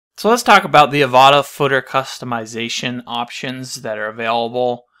So let's talk about the Avada footer customization options that are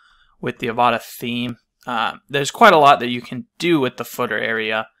available with the Avada theme. There's quite a lot that you can do with the footer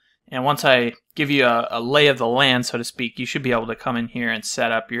area, and once I give you a lay of the land, so to speak, you should be able to come in here and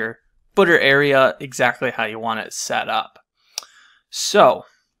set up your footer area exactly how you want it set up. So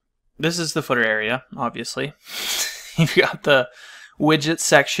this is the footer area, obviously. You've got the widget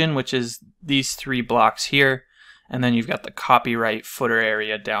section, which is these three blocks here, and then you've got the copyright footer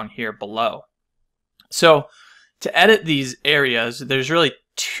area down here below. So to edit these areas, there's really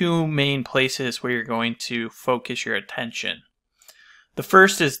two main places where you're going to focus your attention. The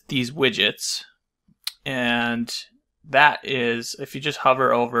first is these widgets, and that is, if you just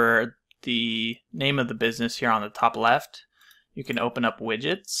hover over the name of the business here on the top left, you can open up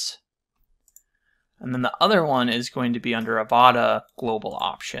widgets. And then the other one is going to be under Avada Global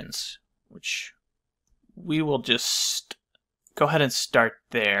Options, which we will just go ahead and start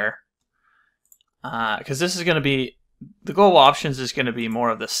there. Because this is going to be, the global options is going to be more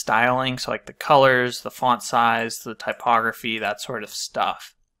of the styling, so like the colors, the font size, the typography, that sort of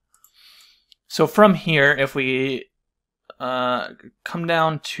stuff. So from here, if we come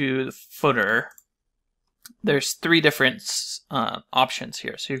down to the footer, there's three different options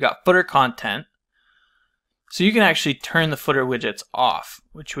here. So you've got footer content. So you can actually turn the footer widgets off,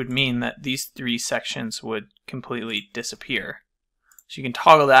 which would mean that these three sections would completely disappear. So you can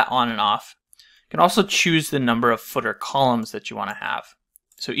toggle that on and off. You can also choose the number of footer columns that you want to have.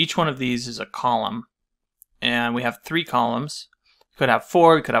 So each one of these is a column, and we have 3 columns. We could have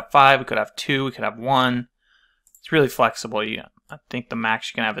 4, we could have 5, we could have 2, we could have 1. It's really flexible. I think the max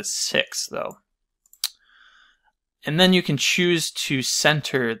you can have is 6 though. And then you can choose to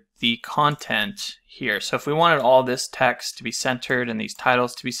center the content here. So if we wanted all this text to be centered and these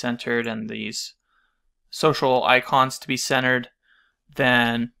titles to be centered and these social icons to be centered,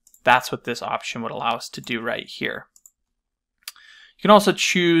 then that's what this option would allow us to do right here. You can also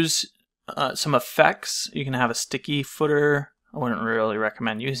choose some effects. You can have a sticky footer. I wouldn't really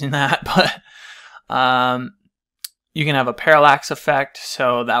recommend using that, but you can have a parallax effect.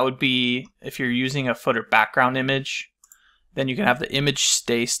 So that would be if you're using a footer background image, then you can have the image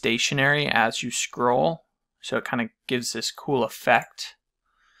stay stationary as you scroll. So it kind of gives this cool effect.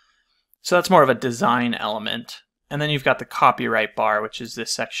 So that's more of a design element. And then you've got the copyright bar, which is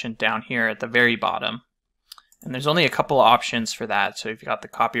this section down here at the very bottom. And there's only a couple of options for that. So if you've got the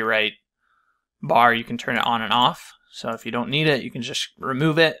copyright bar, you can turn it on and off. So if you don't need it, you can just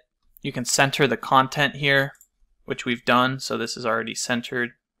remove it. You can center the content here, which we've done. So this is already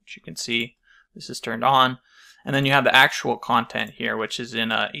centered, which you can see. This is turned on. And then you have the actual content here, which is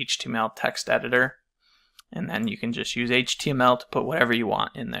in a HTML text editor. And then you can just use HTML to put whatever you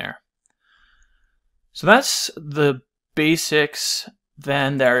want in there. So that's the basics.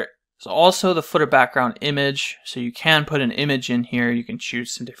 Then there's also the footer background image. So you can put an image in here. You can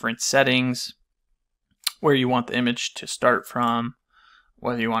choose some different settings where you want the image to start from,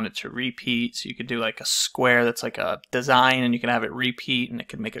 whether you want it to repeat. So you could do like a square that's like a design, and you can have it repeat, and it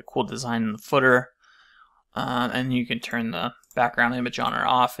could make a cool design in the footer. And you can turn the background image on or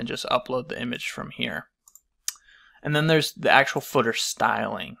off and just upload the image from here. And then there's the actual footer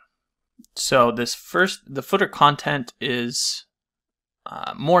styling. So the footer content is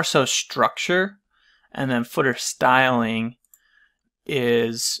more so structure, and then footer styling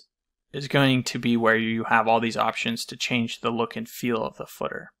is going to be where you have all these options to change the look and feel of the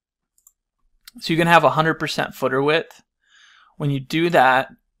footer. So you can have 100% footer width. When you do that,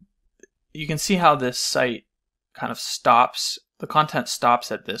 you can see how this site kind of stops. The content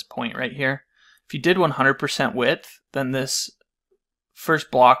stops at this point right here. If you did 100% width, then this first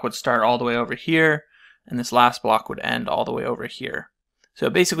block would start all the way over here, and this last block would end all the way over here. So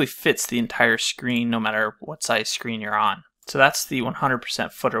it basically fits the entire screen no matter what size screen you're on. So that's the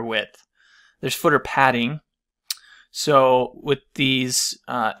 100% footer width. There's footer padding. So with these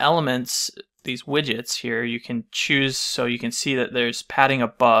elements, these widgets here, you can choose, so you can see that there's padding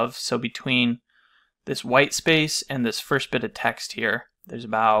above. So between this white space and this first bit of text here, there's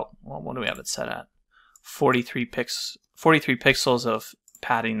about, well, what do we have it set at? 43 pixels of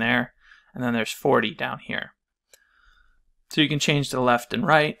padding there, and then there's 40 down here. So you can change the left and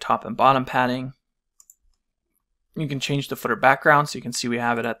right, top and bottom padding. You can change the footer background, so you can see we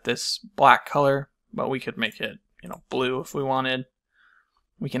have it at this black color, but we could make it, blue if we wanted.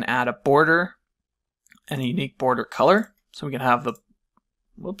 We can add a border and a unique border color. So we can have the,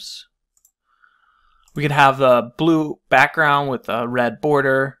 we could have the blue background with a red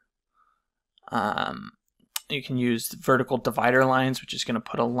border. You can use vertical divider lines, which is going to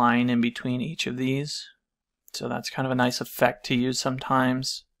put a line in between each of these. So that's kind of a nice effect to use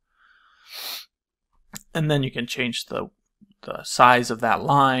sometimes. And then you can change the size of that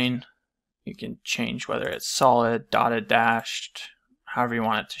line. You can change whether it's solid, dotted, dashed, however you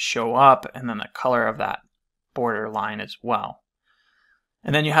want it to show up, and then the color of that border line as well.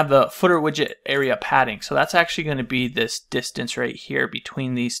 And then you have the footer widget area padding. So that's actually going to be this distance right here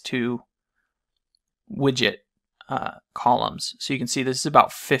between these two widget columns. So you can see this is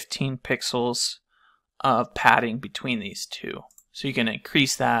about 15 pixels of padding between these two. So you can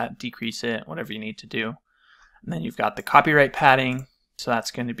increase that, decrease it, whatever you need to do. And then you've got the copyright padding. So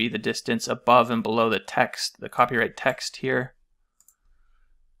that's going to be the distance above and below the text, the copyright text here.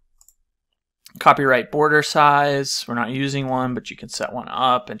 Copyright border size, we're not using one, but you can set one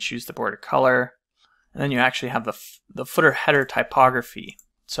up and choose the border color. And then you actually have the footer header typography.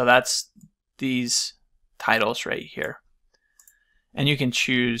 So that's these titles right here. And you can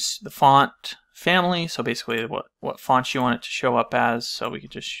choose the font family, so basically what fonts you want it to show up as. So we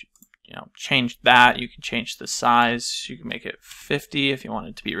could just change that. You can change the size. You can make it 50 if you want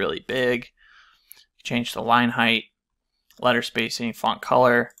it to be really big. Change the line height, letter spacing, font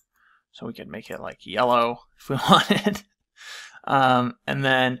color. So we could make it like yellow if we wanted. And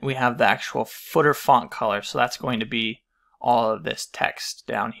then we have the actual footer font color. So that's going to be all of this text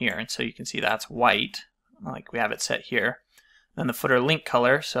down here. And so you can see that's white, like we have it set here. Then the footer link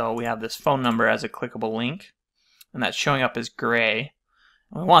color. So we have this phone number as a clickable link, and that's showing up as gray.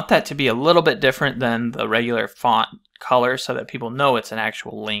 We want that to be a little bit different than the regular font color so that people know it's an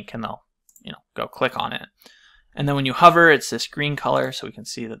actual link and they'll go click on it. And then when you hover, it's this green color, so we can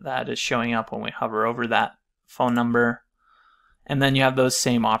see that that is showing up when we hover over that phone number. And then you have those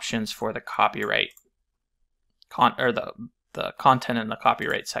same options for the copyright the content in the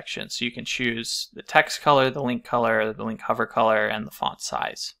copyright section. So you can choose the text color, the link hover color, and the font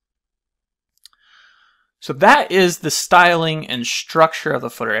size. So that is the styling and structure of the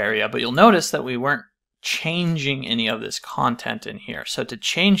footer area, but you'll notice that we weren't changing any of this content in here. So to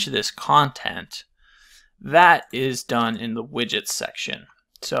change this content, that is done in the widgets section.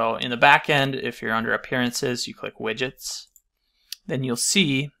 So in the back end, if you're under appearances, you click widgets. Then you'll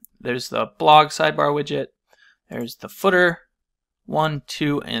see there's the blog sidebar widget. There's the footer 1,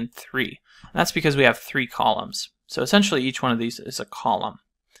 2, and 3. And that's because we have 3 columns. So essentially each one of these is a column.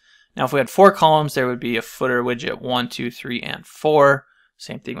 Now if we had 4 columns, there would be a footer widget 1, 2, 3, and 4.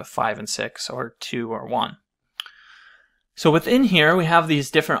 Same thing with 5 and 6, or 2 or 1. So within here, we have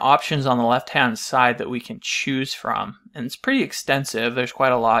these different options on the left-hand side that we can choose from. And it's pretty extensive. There's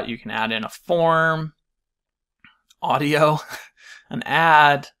quite a lot. You can add in a form, audio, an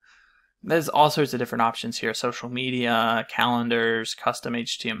ad. There's all sorts of different options here. Social media, calendars, custom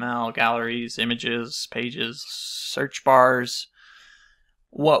HTML, galleries, images, pages, search bars.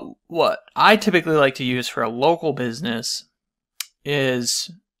 What I typically like to use for a local business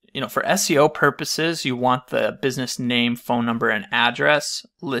is, for SEO purposes, you want the business name, phone number, and address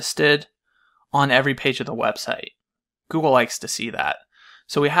listed on every page of the website. Google likes to see that.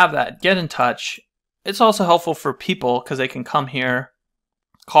 So we have that. Get in touch. It's also helpful for people because they can come here,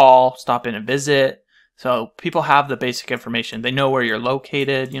 call, stop in and visit. So people have the basic information. They know where you're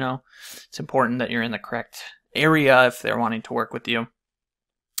located. It's important that you're in the correct area if they're wanting to work with you.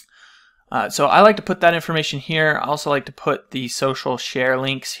 So I like to put that information here. I also like to put the social share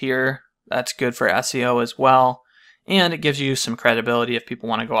links here. That's good for SEO as well. And it gives you some credibility. If people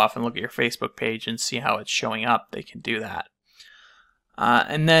want to go off and look at your Facebook page and see how it's showing up, they can do that.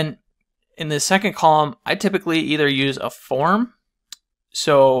 And then in the second column, I typically either use a form.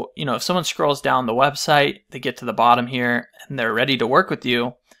 So, if someone scrolls down the website, they get to the bottom here and they're ready to work with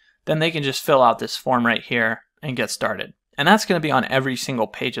you, then they can just fill out this form right here and get started. And that's going to be on every single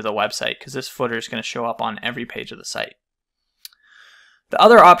page of the website because this footer is going to show up on every page of the site. The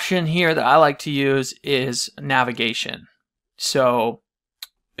other option here that I like to use is navigation. So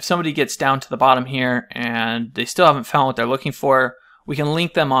if somebody gets down to the bottom here and they still haven't found what they're looking for, we can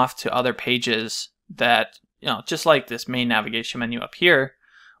link them off to other pages that, just like this main navigation menu up here,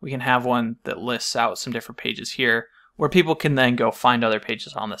 we can have one that lists out some different pages here where people can then go find other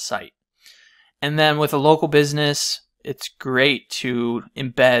pages on the site. And then with a local business, it's great to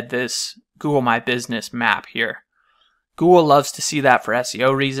embed this Google My Business map here. Google loves to see that for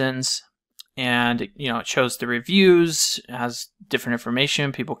SEO reasons, and it shows the reviews, it has different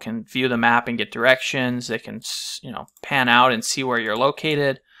information. People can view the map and get directions. They can pan out and see where you're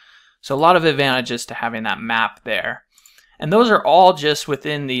located. So a lot of advantages to having that map there. And those are all just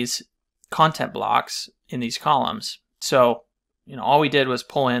within these content blocks in these columns. So all we did was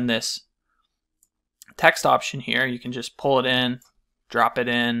pull in this text option here. You can just pull it in, drop it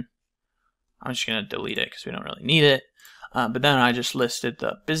in. I'm just going to delete it because we don't really need it. But then I just listed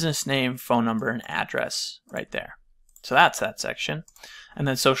the business name, phone number, and address right there. So that's that section. And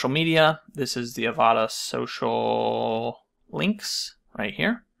then social media, this is the Avada social links right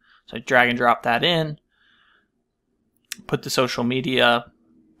here. So I drag and drop that in, put the social media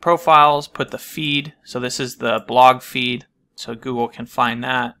profiles, put the feed. So this is the blog feed, so Google can find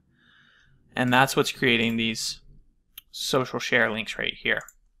that. And that's what's creating these social share links right here.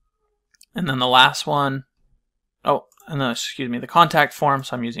 And then the last one, the contact form.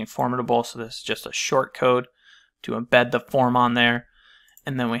 So I'm using Formidable, so this is just a short code to embed the form on there.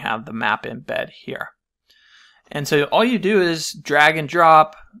 And then we have the map embed here. And so all you do is drag and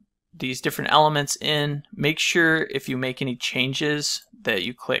drop these different elements in. Make sure if you make any changes that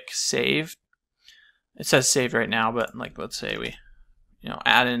you click save. It says save right now, but like let's say we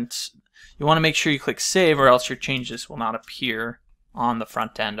add in, you want to make sure you click save, or else your changes will not appear on the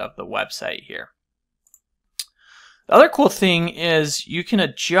front end of the website here. The other cool thing is you can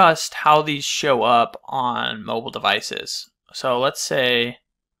adjust how these show up on mobile devices. So let's say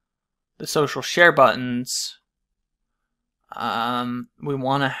the social share buttons, we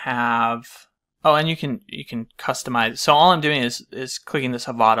want to have, and you can customize. So all I'm doing is clicking this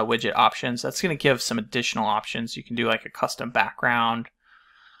Avada widget options. That's going to give some additional options. You can do like a custom background,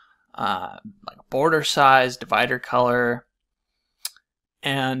 like a border size, divider color,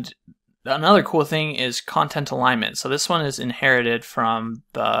 and another cool thing is content alignment. So this one is inherited from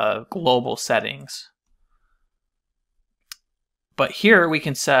the global settings. But here we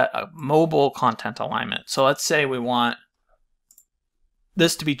can set a mobile content alignment. So let's say we want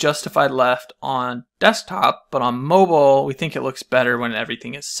this to be justified left on desktop, but on mobile we think it looks better when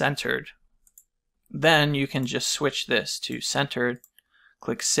everything is centered. Then you can just switch this to centered,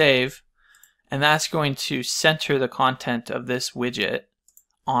 click save, and that's going to center the content of this widget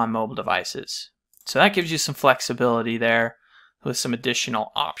on mobile devices. So that gives you some flexibility there with some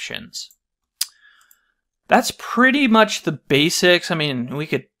additional options. That's pretty much the basics. I mean, we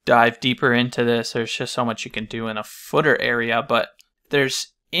could dive deeper into this. There's just so much you can do in a footer area, but if there's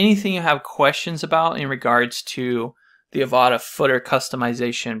anything you have questions about in regards to the Avada footer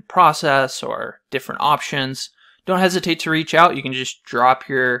customization process or different options, don't hesitate to reach out. You can just drop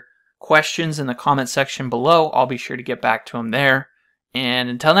your questions in the comment section below. I'll be sure to get back to them there. And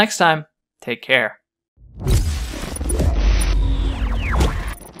until next time, take care.